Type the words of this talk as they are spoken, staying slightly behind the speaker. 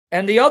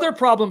And the other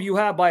problem you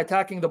have by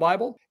attacking the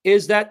Bible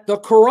is that the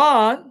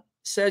Quran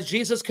says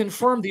Jesus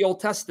confirmed the Old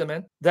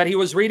Testament that he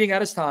was reading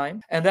at his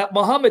time, and that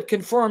Muhammad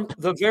confirmed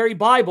the very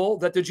Bible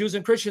that the Jews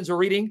and Christians are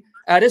reading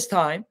at his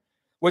time,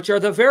 which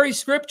are the very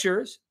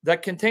scriptures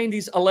that contain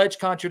these alleged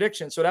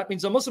contradictions. So that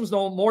means the Muslims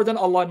know more than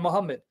Allah and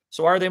Muhammad.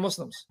 So why are they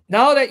Muslims?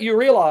 Now that you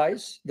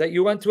realize that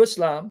you went to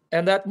Islam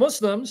and that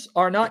Muslims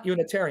are not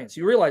Unitarians,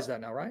 you realize that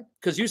now, right?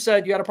 Because you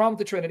said you had a problem with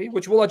the Trinity,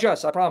 which we'll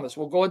address, I promise.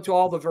 We'll go into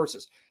all the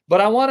verses.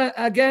 But I want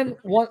to, again,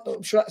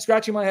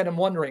 scratching my head and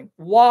wondering,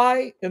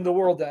 why in the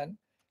world then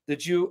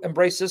did you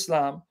embrace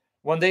Islam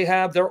when they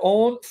have their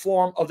own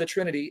form of the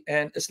Trinity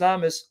and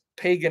Islam is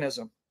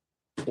paganism?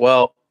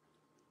 Well,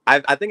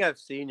 I think I've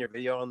seen your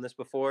video on this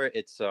before.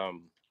 It's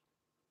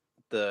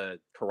the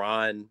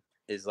Quran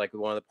is like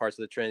one of the parts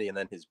of the Trinity, and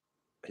then his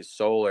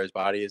soul or his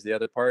body is the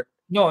other part.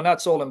 No,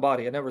 not soul and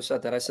body. I never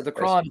said that. I said the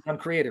Quran is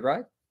uncreated,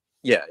 right?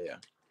 Yeah, yeah.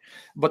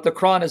 But the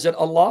Quran, is it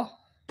Allah?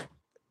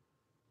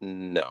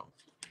 No.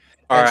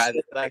 All right.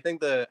 I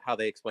think how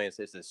they explain it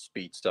is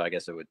speech, so I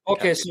guess it would.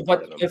 Okay, so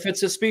but if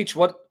it's a speech,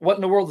 what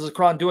in the world is the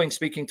Quran doing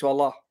speaking to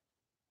Allah?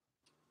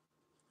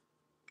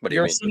 What do you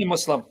You're mean? a Sunni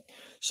Muslim.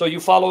 So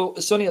you follow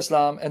Sunni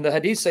Islam, and the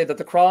hadith say that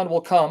the Quran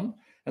will come,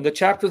 and the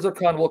chapters of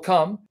the Quran will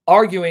come,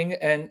 arguing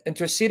and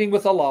interceding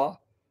with Allah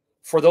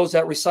for those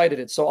that recited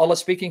it. So Allah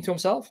speaking to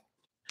himself?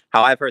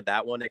 How I've heard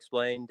that one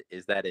explained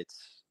is that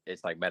it's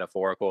like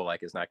metaphorical,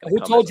 like it's not going to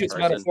come. Who told you it's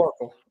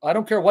metaphorical? I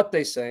don't care what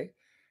they say.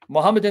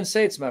 Muhammad didn't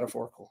say it's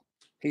metaphorical.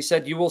 He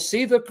said you will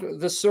see the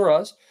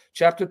surahs,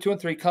 chapter 2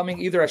 and 3, coming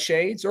either as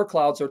shades or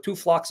clouds or two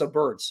flocks of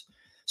birds.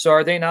 So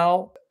are they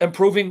now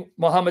improving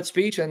Muhammad's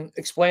speech and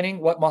explaining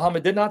what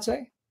Muhammad did not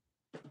say?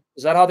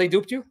 Is that how they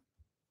duped you?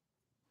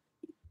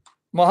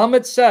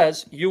 Muhammad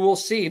says, you will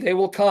see, they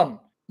will come.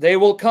 They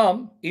will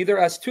come either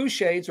as two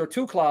shades or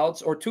two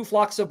clouds or two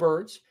flocks of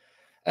birds,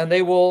 and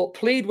they will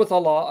plead with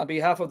Allah on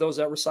behalf of those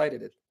that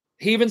recited it.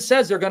 He even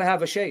says they're going to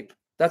have a shape.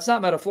 That's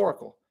not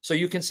metaphorical. So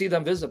you can see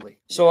them visibly.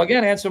 So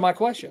again, answer my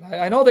question.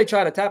 I know they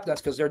try to tap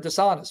dance because they're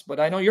dishonest, but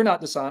I know you're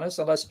not dishonest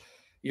unless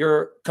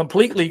you're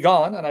completely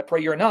gone, and I pray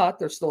you're not.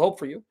 There's still hope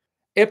for you.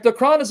 If the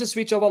Quran is a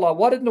speech of Allah,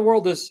 what in the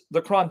world is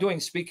the Quran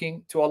doing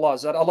speaking to Allah?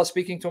 Is that Allah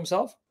speaking to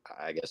himself?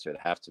 I guess it would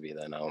have to be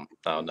then. I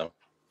don't know.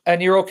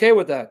 And you're okay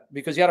with that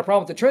because you had a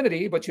problem with the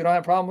Trinity, but you don't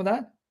have a problem with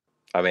that?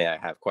 I mean, I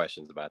have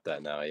questions about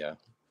that now, yeah.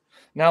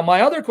 Now,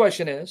 my other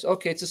question is,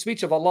 okay, it's a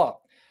speech of Allah,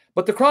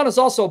 but the Quran is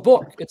also a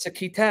book. It's a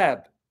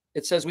kitab.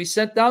 It says, we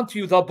sent down to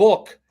you the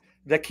book,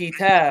 the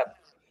kitab.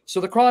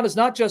 So the Quran is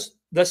not just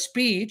the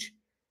speech,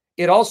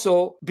 it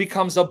also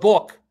becomes a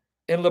book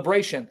in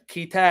liberation,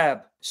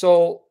 kitab.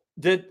 So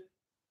did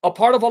a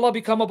part of Allah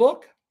become a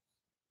book?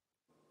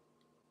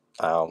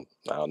 I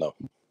don't know.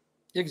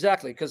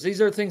 Exactly, because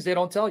these are things they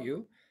don't tell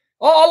you.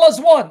 Oh, Allah's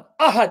one.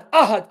 Ahad,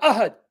 ahad,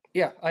 ahad.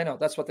 Yeah, I know.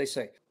 That's what they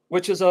say,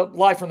 which is a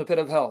lie from the pit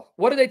of hell.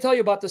 What did they tell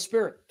you about the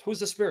Spirit? Who's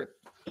the Spirit?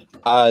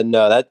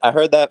 No, that I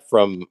heard that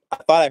from. I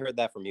thought I heard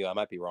that from you. I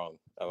might be wrong.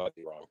 But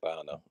I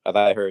don't know. I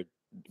thought I heard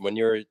when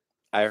you're.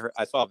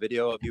 I saw a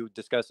video of you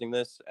discussing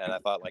this, and I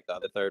thought like the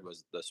other third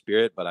was the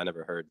Spirit, but I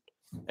never heard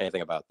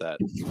anything about that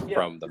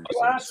from the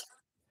Muslims.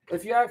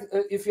 If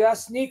you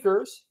ask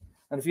sneakers,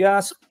 and if you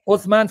ask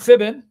Uthman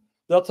Fibin,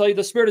 they'll tell you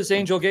the Spirit is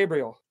Angel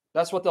Gabriel.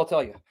 That's what they'll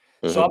tell you.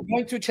 So I'm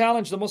going to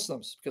challenge the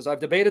Muslims because I've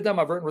debated them.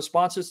 I've written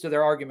responses to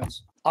their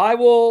arguments. I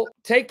will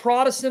take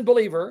Protestant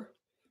believer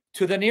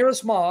to the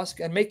nearest mosque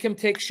and make him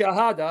take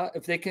Shahada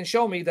if they can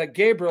show me that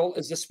Gabriel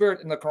is the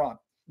Spirit in the Quran.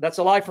 That's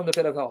a lie from the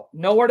pit of hell.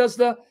 Nowhere does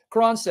the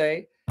Quran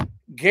say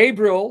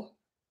Gabriel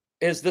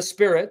is the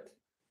Spirit.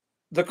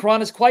 The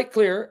Quran is quite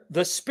clear.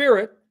 The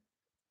Spirit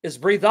is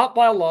breathed out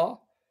by Allah.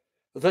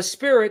 The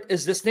Spirit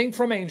is distinct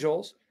from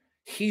angels.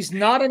 He's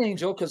not an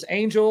angel because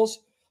angels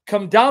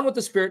come down with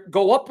the Spirit,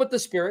 go up with the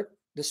Spirit.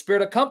 The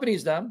Spirit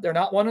accompanies them. They're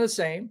not one and the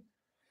same.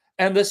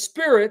 And the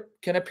Spirit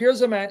can appear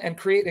as a man and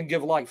create and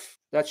give life.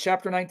 That's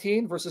chapter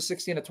 19, verses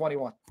 16 to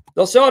 21.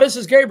 They'll say, oh, this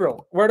is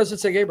Gabriel. Where does it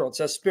say Gabriel? It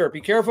says Spirit.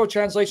 Be careful of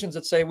translations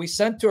that say, we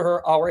sent to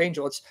her our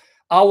angel. It's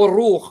our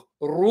ruh,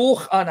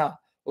 ruh ana,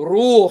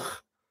 ruh,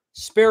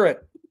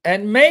 Spirit.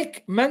 And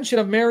make mention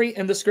of Mary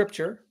in the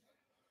scripture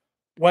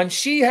when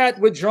she had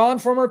withdrawn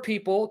from her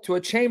people to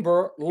a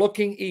chamber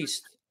looking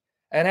east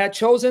and had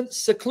chosen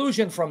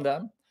seclusion from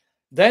them.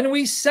 Then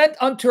we sent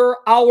unto her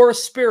our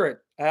Spirit.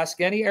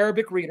 Ask any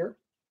Arabic reader.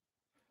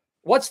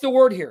 What's the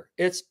word here?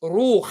 It's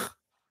ruh.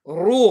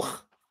 Ruh.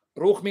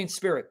 Ruh means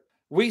spirit.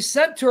 We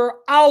sent her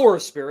our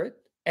Spirit,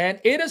 and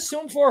it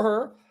assumed for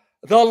her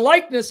the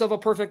likeness of a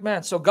perfect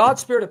man. So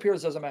God's Spirit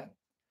appears as a man.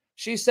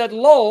 She said,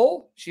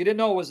 lo, she didn't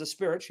know it was a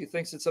spirit. She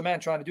thinks it's a man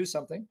trying to do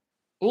something.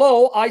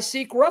 Lo, I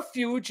seek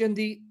refuge in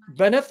the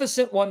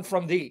beneficent one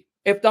from thee,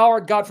 if thou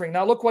art God-fearing.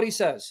 Now look what he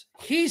says.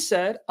 He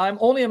said, I'm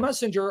only a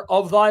messenger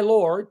of thy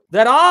Lord,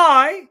 that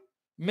I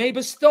may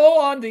bestow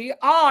on thee,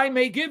 I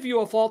may give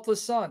you a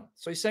faultless son.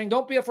 So he's saying,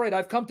 don't be afraid.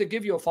 I've come to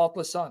give you a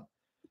faultless son.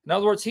 In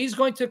other words, he's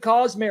going to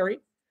cause Mary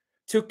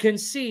to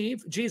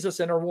conceive Jesus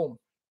in her womb.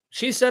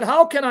 She said,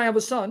 how can I have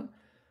a son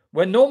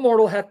when no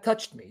mortal hath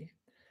touched me?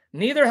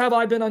 Neither have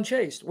I been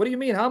unchaste. What do you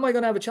mean? How am I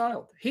going to have a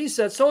child? He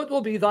said, so it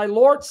will be, thy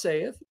Lord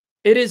saith,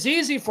 it is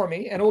easy for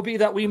me, and it will be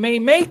that we may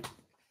make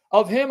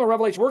of him a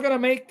revelation. We're going to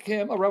make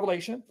him a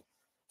revelation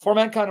for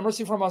mankind, a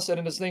mercy from us, and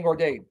in this thing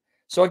ordained.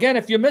 So again,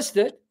 if you missed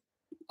it,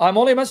 I'm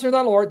only a messenger of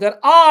thy Lord, that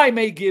I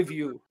may give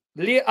you,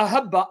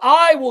 li'ahabba,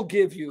 I will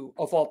give you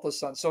a faultless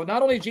son. So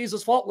not only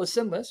Jesus faultless,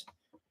 sinless,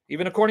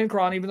 even according to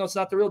Quran, even though it's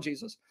not the real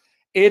Jesus,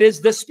 it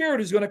is the Spirit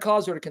who's going to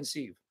cause her to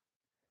conceive.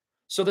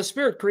 So the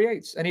Spirit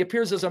creates, and he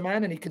appears as a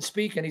man, and he can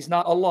speak, and he's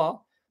not Allah,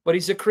 but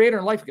he's a creator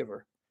and life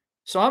giver.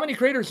 So how many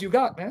creators you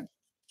got, man?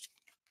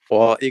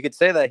 Well, you could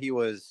say that he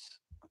was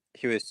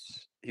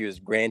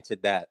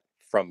granted that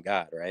from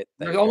God, right?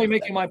 They're only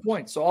making my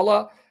point. So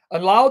Allah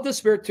allowed the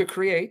Spirit to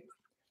create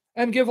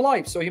and give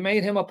life. So he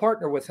made him a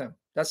partner with him.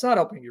 That's not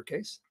helping your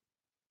case.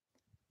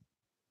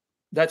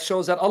 That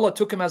shows that Allah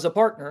took him as a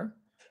partner.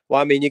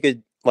 Well, I mean, you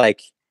could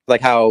like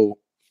how,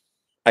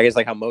 I guess,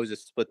 like how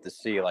Moses split the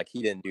sea. Like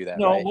he didn't do that.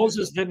 No, right?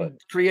 Moses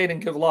didn't create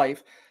and give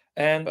life.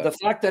 And the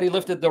fact that he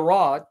lifted the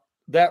rod,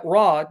 that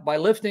rod, by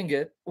lifting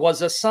it,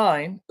 was a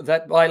sign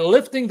that by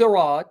lifting the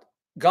rod,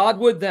 God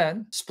would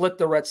then split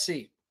the Red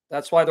Sea.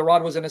 That's why the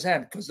rod was in his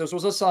hand, because this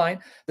was a sign.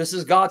 This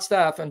is God's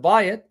staff, and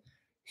by it,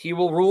 he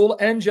will rule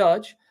and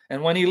judge.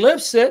 And when he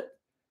lifts it,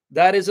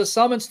 that is a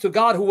summons to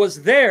God, who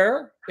was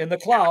there in the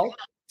cloud,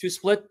 to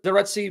split the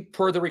Red Sea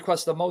per the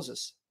request of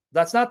Moses.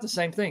 That's not the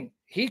same thing.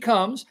 He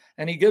comes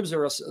and he gives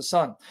her a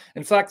son.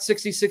 In fact,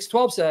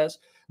 66:12 says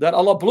that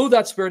Allah blew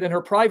that Spirit in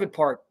her private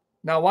part.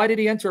 Now, why did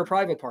he enter her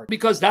private part?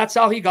 Because that's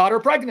how he got her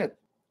pregnant.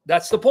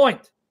 That's the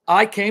point.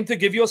 I came to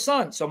give you a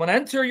son. So I'm going to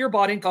enter your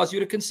body and cause you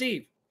to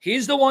conceive.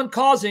 He's the one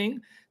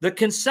causing the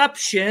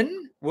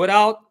conception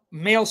without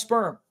male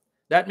sperm.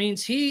 That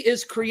means he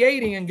is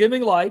creating and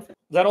giving life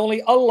that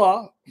only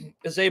Allah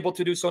is able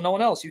to do, so no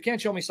one else. You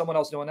can't show me someone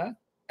else doing that.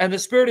 And the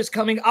Spirit is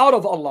coming out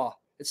of Allah.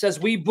 It says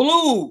we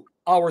blew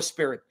our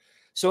Spirit.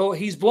 So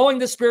he's blowing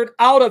the Spirit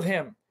out of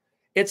him.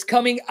 It's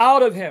coming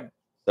out of him.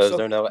 So is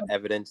there no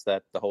evidence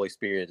that the Holy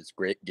Spirit is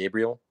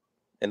Gabriel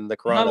in the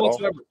Quran? None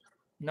whatsoever.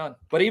 None.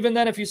 But even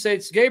then, if you say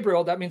it's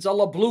Gabriel, that means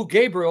Allah blew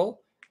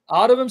Gabriel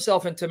out of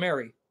himself into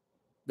Mary.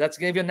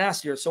 That's even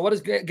nastier. So what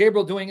is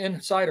Gabriel doing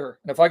inside her?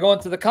 And if I go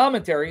into the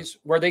commentaries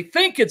where they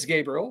think it's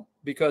Gabriel,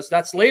 because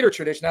that's later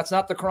tradition, that's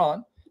not the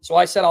Quran. So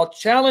I said, I'll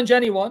challenge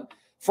anyone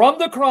from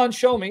the Quran,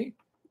 show me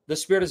the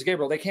Spirit is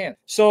Gabriel. They can't.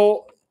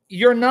 So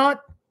you're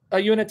not a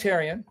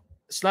Unitarian.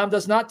 Islam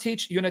does not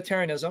teach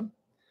Unitarianism.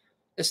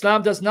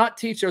 Islam does not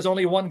teach there's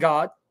only one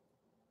God.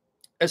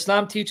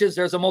 Islam teaches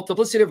there's a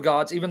multiplicity of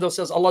gods, even though it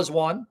says Allah is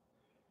one.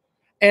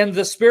 And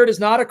the Spirit is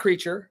not a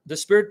creature. The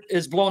Spirit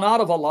is blown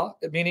out of Allah,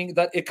 meaning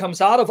that it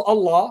comes out of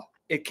Allah.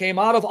 It came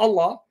out of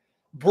Allah.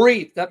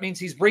 Breathe. That means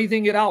he's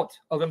breathing it out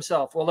of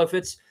himself. Well, if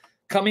it's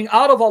coming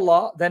out of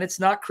Allah, then it's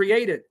not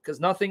created, because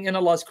nothing in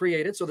Allah is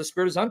created. So the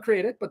Spirit is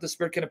uncreated, but the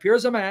Spirit can appear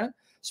as a man. The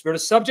Spirit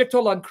is subject to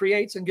Allah and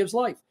creates and gives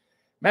life.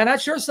 Man,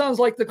 that sure sounds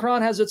like the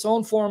Quran has its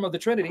own form of the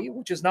Trinity,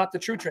 which is not the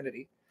true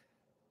Trinity,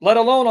 let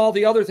alone all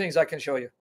the other things I can show you.